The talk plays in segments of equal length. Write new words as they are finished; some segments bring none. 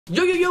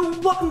Yo, yo, yo,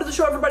 welcome to the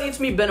show, everybody. It's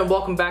me, Ben, and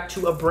welcome back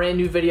to a brand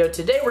new video.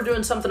 Today, we're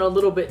doing something a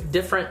little bit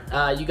different.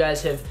 You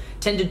guys have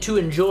tended to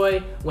enjoy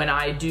when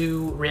I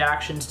do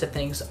reactions to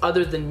things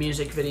other than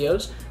music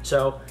videos.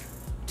 So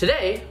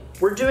today,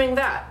 we're doing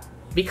that.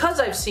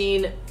 Because I've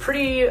seen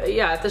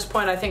at this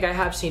point, I think I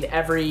have seen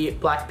every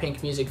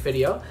BLACKPINK music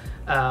video.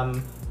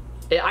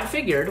 I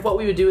figured what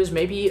we would do is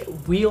maybe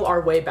wheel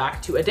our way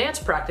back to a dance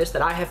practice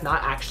that I have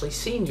not actually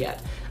seen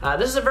yet.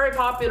 This is a very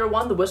popular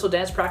one. The whistle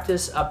dance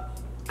practice,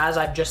 as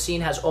I've just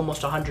seen, has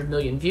almost 100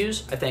 million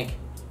views, I think.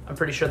 I'm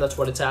pretty sure that's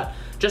what it's at,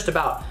 just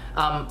about.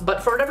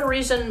 But for whatever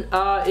reason,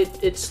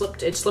 it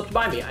slipped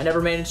by me. I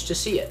never managed to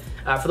see it.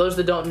 For those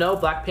that don't know,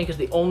 BLACKPINK is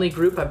the only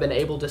group I've been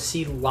able to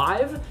see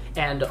live,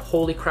 and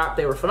holy crap,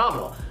 they were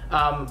phenomenal.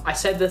 I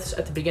said this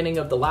at the beginning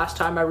of the last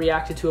time I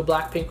reacted to a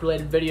BLACKPINK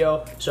related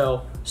video,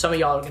 so some of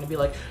y'all are gonna be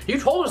like, you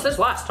told us this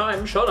last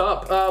time, shut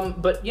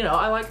up. But you know,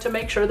 I like to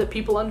make sure that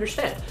people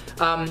understand.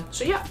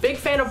 So yeah, big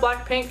fan of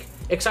BLACKPINK.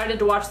 Excited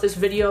to watch this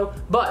video,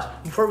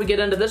 but before we get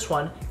into this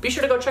one, be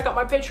sure to go check out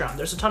my Patreon.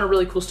 There's a ton of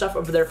really cool stuff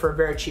over there for a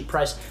very cheap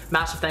price.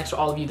 Massive thanks to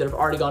all of you that have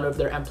already gone over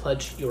there and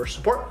pledged your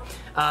support.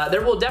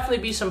 There will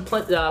definitely be some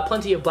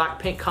plenty of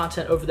BLACKPINK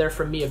content over there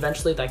from me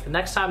eventually, like the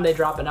next time they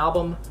drop an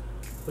album,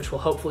 which will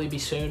hopefully be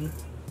soon.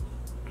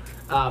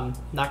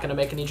 Not gonna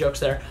make any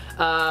jokes there.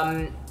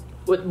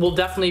 We'll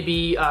definitely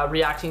be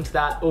reacting to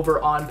that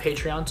over on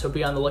Patreon, so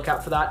be on the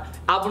lookout for that.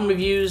 Album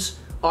reviews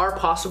are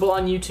possible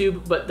on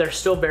YouTube, but they're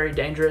still very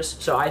dangerous,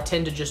 so I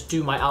tend to just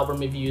do my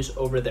album reviews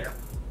over there.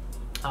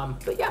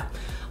 But yeah,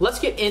 let's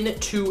get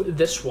into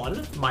this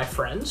one, my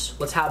friends.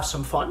 Let's have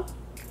some fun.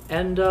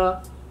 And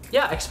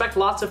yeah, expect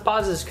lots of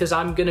pauses because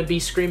I'm gonna be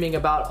screaming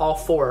about all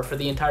four for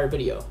the entire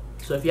video.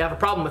 So if you have a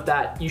problem with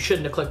that, you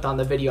shouldn't have clicked on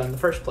the video in the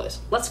first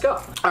place. Let's go.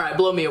 All right,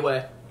 blow me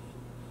away.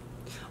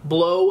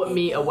 Blow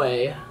me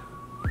away.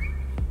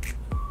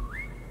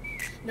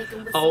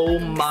 Oh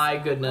my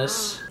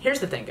goodness. Here's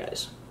the thing,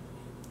 guys.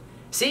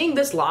 Seeing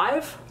this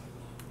live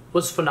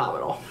was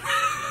phenomenal.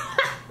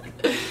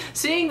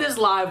 Seeing this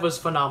live was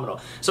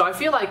phenomenal. So I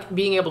feel like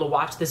being able to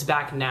watch this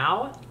back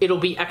now, it'll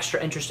be extra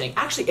interesting.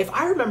 Actually, if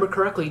I remember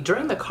correctly,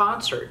 during the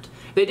concert,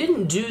 they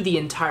didn't do the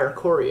entire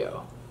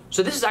choreo.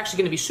 So this is actually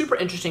gonna be super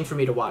interesting for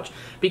me to watch,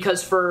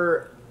 because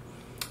for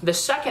the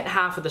second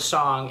half of the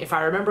song, if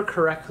I remember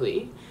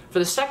correctly, for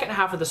the second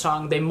half of the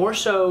song, they more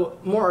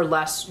or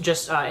less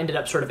just ended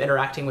up sort of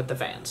interacting with the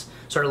fans,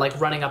 sort of like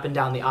running up and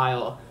down the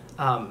aisle,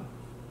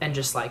 and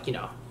just like, you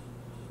know,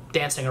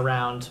 dancing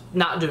around,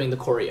 not doing the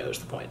choreo is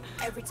the point.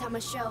 Every time I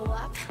show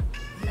up,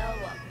 blow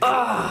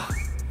up.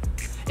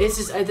 This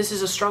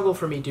is a struggle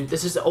for me, dude.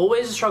 This is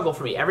always a struggle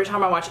for me. Every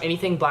time I watch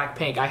anything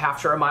BLACKPINK, I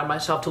have to remind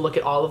myself to look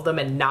at all of them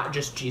and not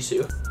just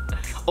Jisoo.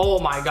 Oh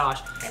my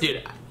gosh,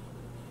 dude.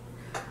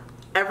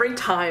 Every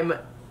time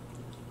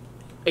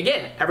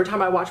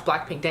I watch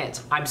BLACKPINK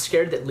dance, I'm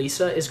scared that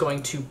Lisa is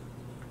going to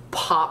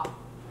pop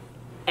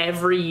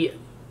every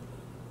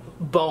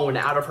bone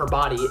out of her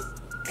body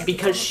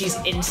because she's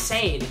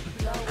insane.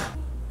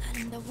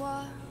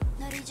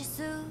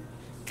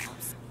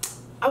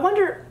 I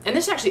wonder, and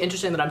this is actually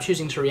interesting that I'm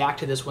choosing to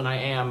react to this when I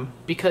am,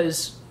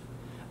 because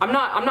I'm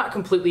not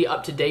completely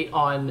up to date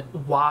on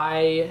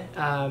why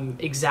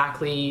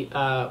exactly,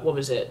 what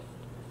was it?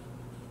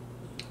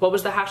 What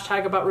was the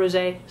hashtag about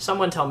Rosé?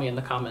 Someone tell me in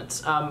the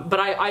comments. But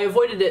I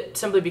avoided it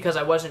simply because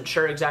I wasn't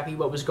sure exactly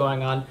what was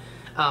going on.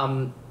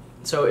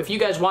 So if you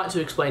guys want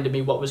to explain to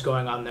me what was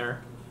going on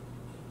there,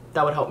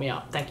 that would help me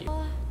out. Thank you.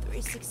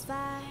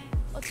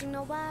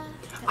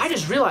 I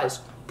just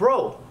realized,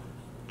 bro,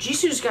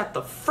 Jisoo's got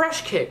the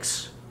fresh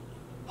kicks.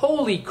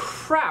 Holy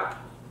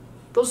crap.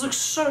 Those look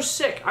so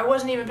sick. I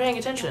wasn't even paying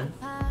attention.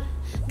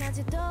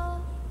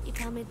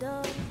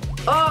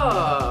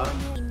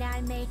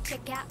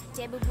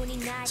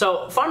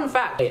 So, fun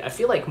fact, I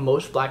feel like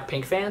most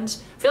BLACKPINK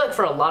fans, I feel like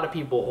for a lot of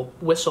people,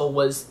 Whistle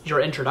was your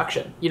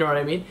introduction. You know what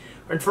I mean?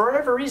 And for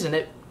whatever reason,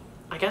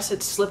 I guess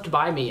it slipped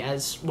by me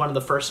as one of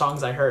the first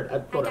songs I heard.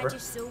 Whatever.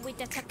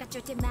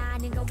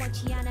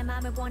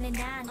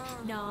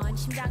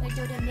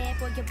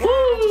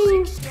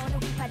 Woo!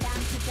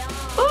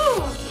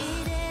 Oh!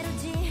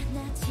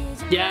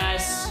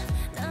 Yes!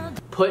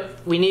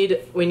 We need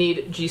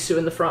Jisoo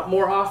in the front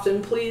more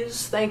often,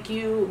 please. Thank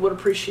you. Would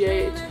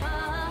appreciate.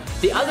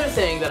 The other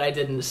thing that I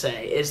didn't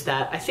say is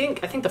that I think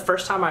the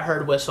first time I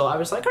heard Whistle, I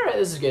was like, all right,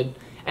 this is good.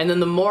 And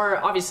then the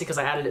more, obviously because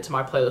I added it to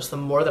my playlist, the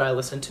more that I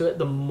listen to it,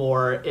 the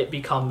more it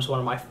becomes one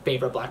of my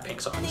favorite BLACKPINK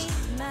songs.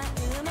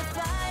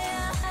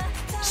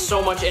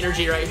 So much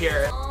energy right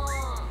here.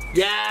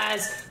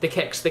 Yes! The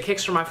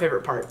kicks are my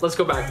favorite part. Let's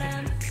go back.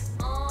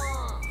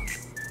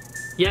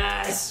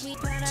 Yes!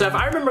 So if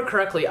I remember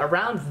correctly,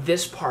 around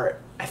this part,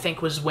 I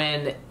think was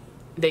when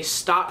they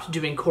stopped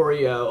doing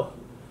choreo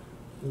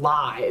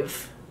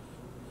live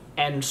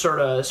and sort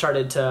of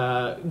started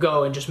to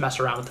go and just mess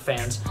around with the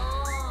fans.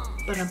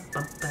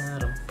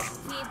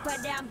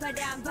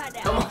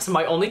 Almost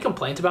my only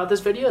complaint about this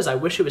video is I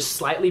wish it was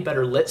slightly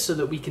better lit so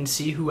that we can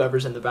see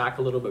whoever's in the back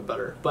a little bit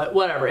better. But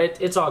whatever,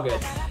 it's all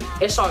good.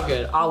 It's all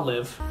good. I'll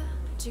live.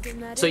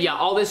 So yeah,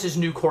 all this is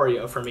new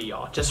choreo for me,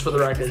 y'all, just for the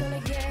record.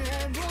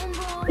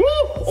 Woo!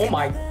 Oh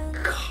my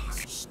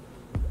gosh.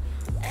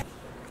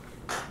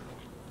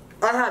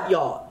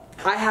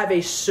 I have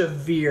a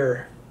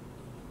severe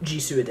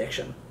Jisoo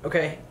addiction,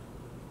 okay?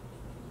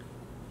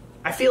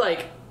 I feel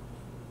like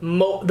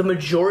the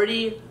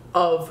majority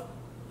of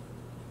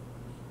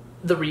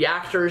the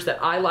reactors that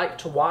I like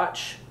to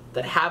watch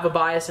that have a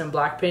bias in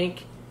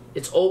BLACKPINK,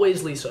 it's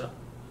always Lisa.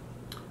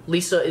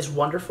 Lisa is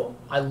wonderful.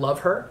 I love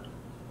her.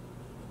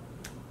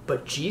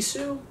 But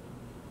Jisoo,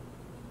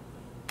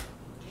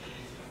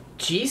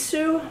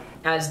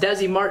 as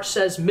Desi March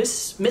says,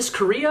 Miss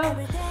Korea.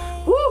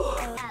 Woo!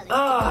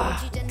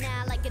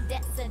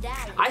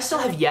 I still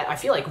have yet. I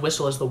feel like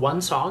Whistle is the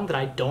one song that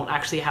I don't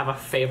actually have a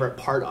favorite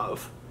part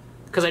of,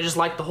 because I just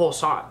like the whole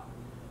song.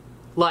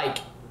 Like,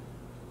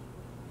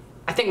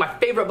 I think my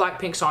favorite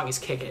BLACKPINK song is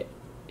Kick It.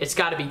 It's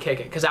got to be Kick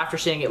It, because after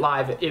seeing it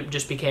live, it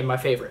just became my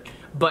favorite.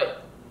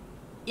 But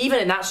even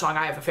in that song,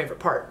 I have a favorite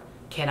part.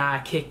 Can I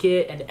kick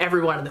it? And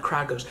everyone in the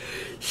crowd goes,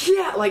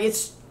 yeah, like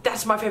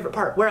that's my favorite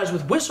part. Whereas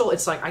with Whistle,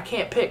 it's like, I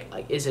can't pick.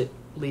 Like, is it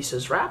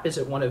Lisa's rap? Is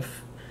it one of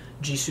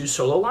Jisoo's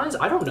solo lines?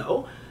 I don't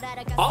know.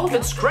 All of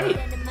it's great.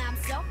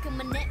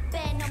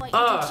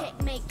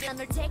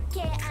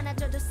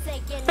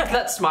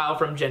 That smile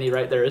from Jennie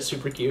right there is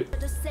super cute.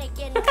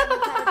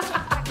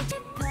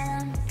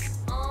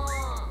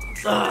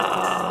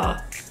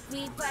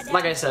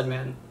 Like I said,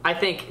 man, I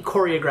think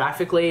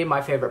choreographically,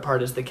 my favorite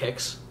part is the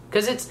kicks.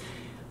 Because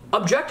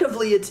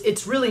objectively,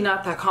 it's really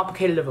not that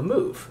complicated of a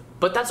move.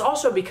 But that's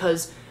also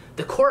because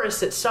the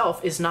chorus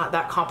itself is not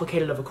that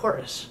complicated of a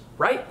chorus,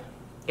 right?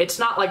 It's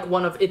not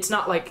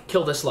like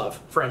Kill This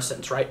Love, for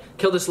instance, right?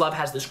 Kill This Love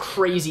has this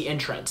crazy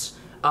entrance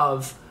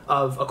of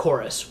a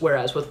chorus,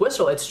 whereas with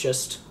Whistle, it's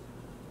just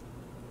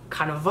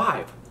kind of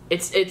vibe.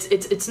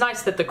 It's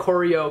nice that the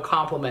choreo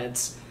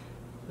complements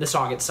the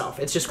song itself.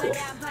 It's just cool.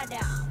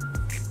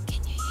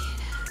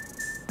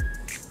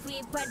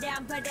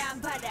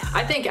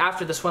 I think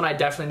after this one, I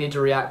definitely need to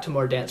react to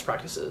more dance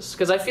practices,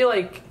 because I feel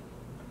like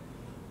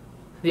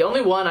the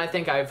only one I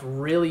think I've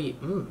really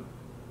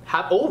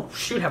oh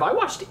shoot, have I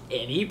watched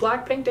any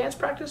BLACKPINK dance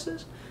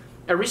practices?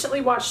 I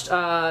recently watched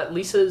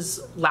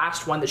Lisa's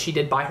last one that she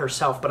did by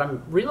herself, but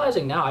I'm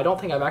realizing now I don't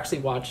think I've actually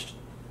watched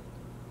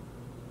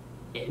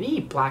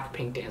any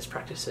BLACKPINK dance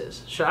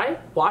practices. Should I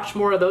watch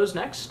more of those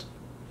next?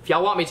 If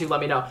y'all want me to,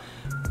 let me know.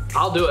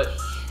 I'll do it.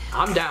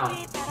 I'm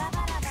down.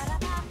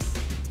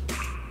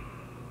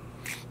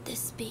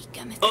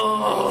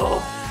 Oh,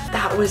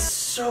 that was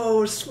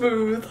so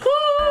smooth.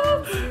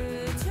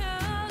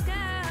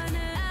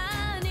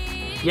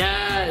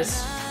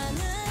 Yes.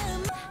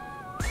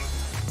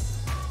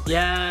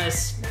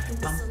 Yes.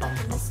 Bum, bum,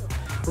 bum.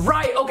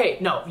 Right, okay,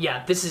 no,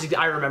 yeah, this is,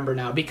 I remember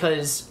now,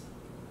 because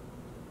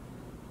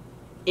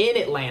in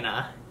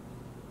Atlanta,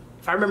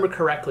 if I remember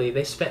correctly,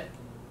 they spent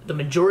the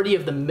majority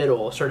of the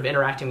middle sort of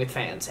interacting with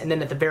fans, and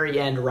then at the very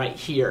end right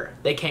here,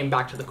 they came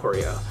back to the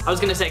choreo. I was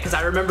gonna say, because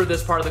I remember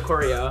this part of the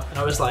choreo, and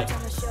I was like,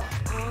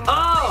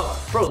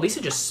 oh, bro,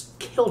 Lisa just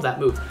killed that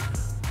move.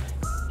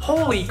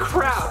 Holy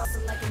crap.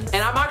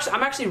 And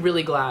I'm actually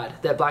really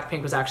glad that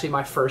BLACKPINK was actually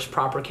my first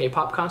proper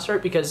K-pop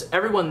concert, because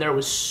everyone there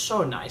was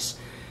so nice.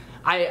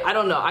 I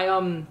don't know, I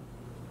don't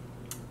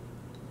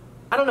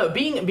know,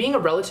 being a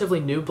relatively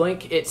new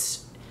Blink,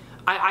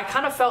 I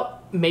kind of felt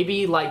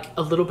maybe like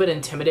a little bit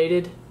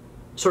intimidated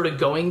sort of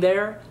going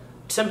there,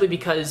 simply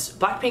because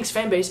BLACKPINK's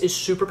fan base is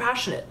super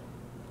passionate,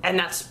 and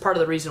that's part of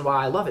the reason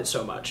why I love it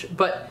so much.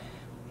 But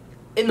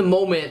in the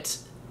moment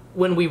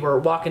when we were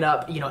walking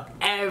up, you know,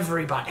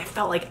 everybody, it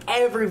felt like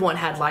everyone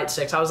had light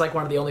sticks. I was like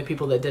one of the only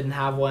people that didn't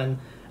have one,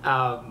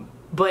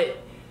 but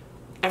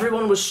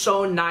everyone was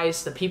so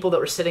nice. The people that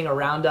were sitting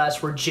around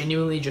us were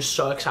genuinely just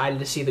so excited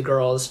to see the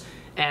girls,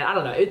 and I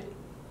don't know,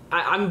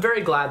 I'm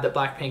very glad that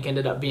BLACKPINK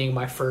ended up being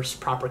my first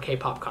proper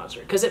K-pop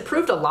concert, because it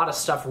proved a lot of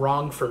stuff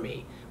wrong for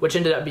me, which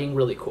ended up being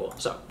really cool.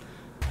 So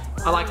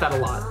I like that a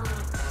lot.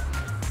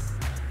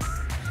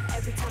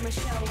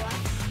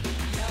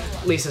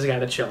 Lisa's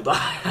gotta chill, dog.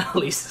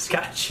 Lisa's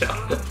gotta chill.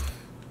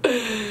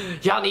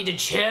 Y'all need to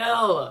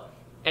chill.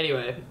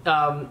 Anyway,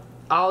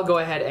 I'll go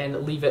ahead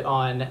and leave it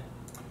on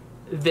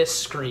this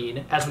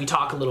screen as we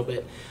talk a little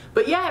bit.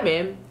 But yeah,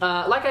 man,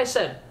 like I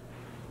said,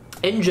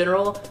 in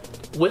general,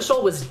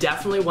 Whistle was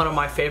definitely one of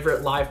my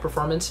favorite live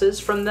performances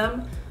from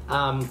them.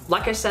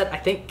 Like I said, I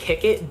think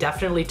Kick It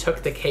definitely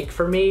took the cake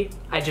for me.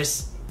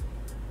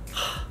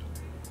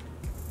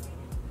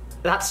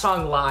 That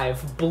song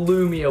live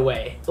blew me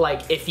away.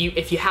 Like, if you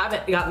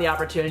haven't gotten the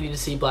opportunity to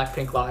see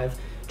BLACKPINK live,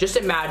 just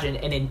imagine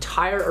an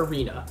entire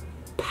arena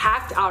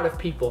packed out of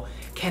people.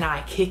 Can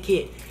I kick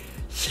it?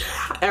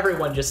 Yeah.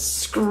 Everyone just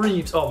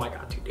screams. Oh my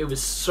god, dude, it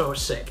was so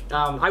sick.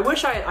 I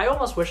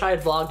almost wish I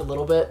had vlogged a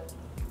little bit.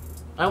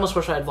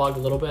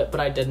 But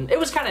I didn't. It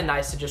was kind of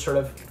nice to just sort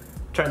of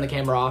turn the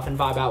camera off and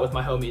vibe out with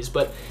my homies.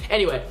 But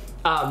anyway,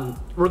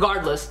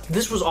 regardless,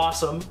 this was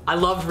awesome. I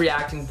loved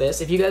reacting to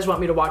this. If you guys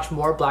want me to watch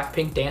more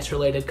BLACKPINK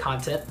dance-related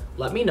content,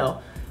 let me know.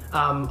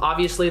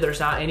 Obviously, there's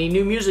not any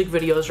new music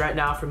videos right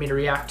now for me to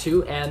react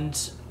to,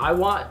 and I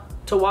want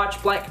to watch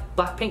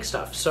BLACKPINK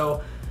stuff.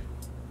 So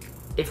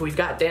if we've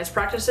got dance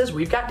practices,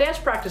 we've got dance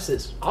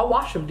practices. I'll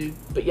watch them, dude.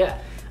 But yeah,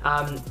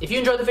 if you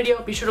enjoyed the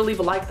video, be sure to leave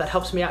a like. That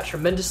helps me out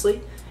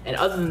tremendously. And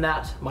other than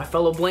that, my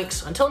fellow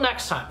Blinks, until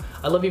next time,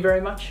 I love you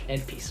very much,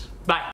 and peace. Bye.